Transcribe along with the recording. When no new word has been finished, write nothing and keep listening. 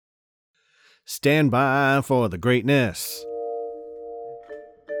Stand by for the greatness.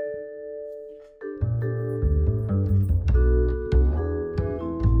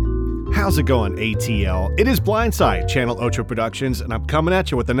 How's it going, ATL? It is Blindside, Channel Ocho Productions, and I'm coming at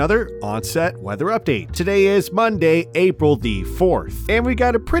you with another on-set weather update. Today is Monday, April the 4th, and we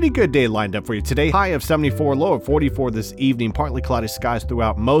got a pretty good day lined up for you today. High of 74, low of 44 this evening, partly cloudy skies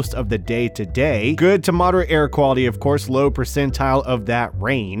throughout most of the day today. Good to moderate air quality, of course, low percentile of that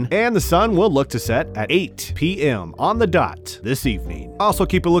rain, and the sun will look to set at 8 p.m. on the dot this evening. Also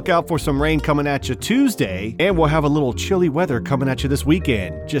keep a lookout for some rain coming at you Tuesday, and we'll have a little chilly weather coming at you this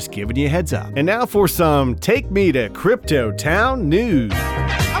weekend. Just giving you a heads up. And now for some Take Me to Crypto Town news.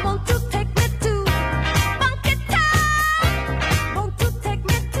 I want to take me to Funky Town. Want to take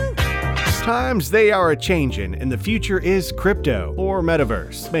me to. Times they are a-changin', and the future is crypto, or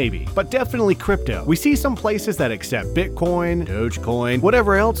metaverse, maybe, but definitely crypto. We see some places that accept Bitcoin, Dogecoin,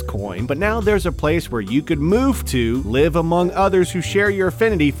 whatever else coin, but now there's a place where you could move to, live among others who share your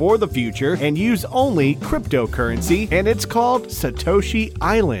affinity for the future, and use only cryptocurrency, and it's called Satoshi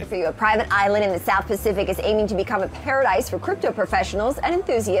Island. For you, a private island in the South Pacific is aiming to become a paradise for crypto professionals and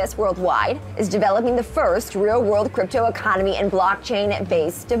enthusiasts worldwide, is developing the first real-world crypto economy and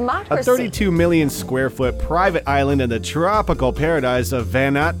blockchain-based A democracy. 32 million square foot private island in the tropical paradise of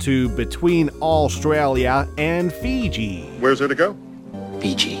Vanuatu between Australia and Fiji. Where's there to go?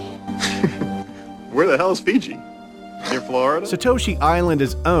 Fiji. Where the hell is Fiji? Near Florida? Satoshi Island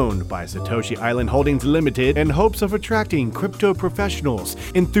is owned by Satoshi Island Holdings Limited in hopes of attracting crypto professionals,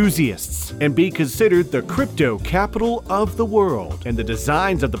 enthusiasts, and be considered the crypto capital of the world. And the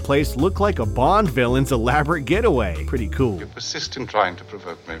designs of the place look like a Bond villain's elaborate getaway. Pretty cool. You persist in trying to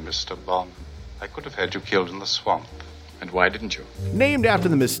provoke me, Mr. Bond. I could have had you killed in the swamp. And why didn't you? Named after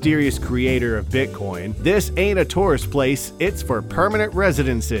the mysterious creator of Bitcoin, this ain't a tourist place, it's for permanent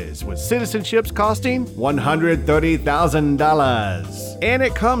residences, with citizenships costing $130,000. And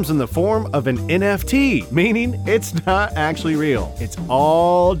it comes in the form of an NFT, meaning it's not actually real. It's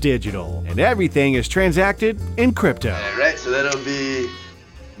all digital, and everything is transacted in crypto. Alright, so that'll be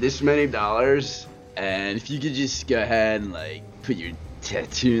this many dollars, and if you could just go ahead and put your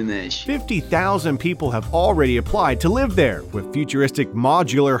tattoo in that shit. 50,000 people have already applied to live there, with futuristic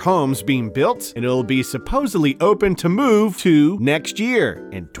modular homes being built, and it'll be supposedly open to move to next year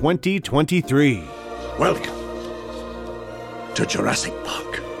in 2023. Welcome to Jurassic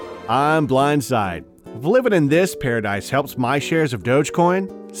Park. I'm Blindside. If living in this paradise helps my shares of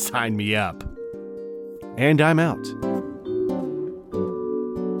Dogecoin, sign me up. And I'm out.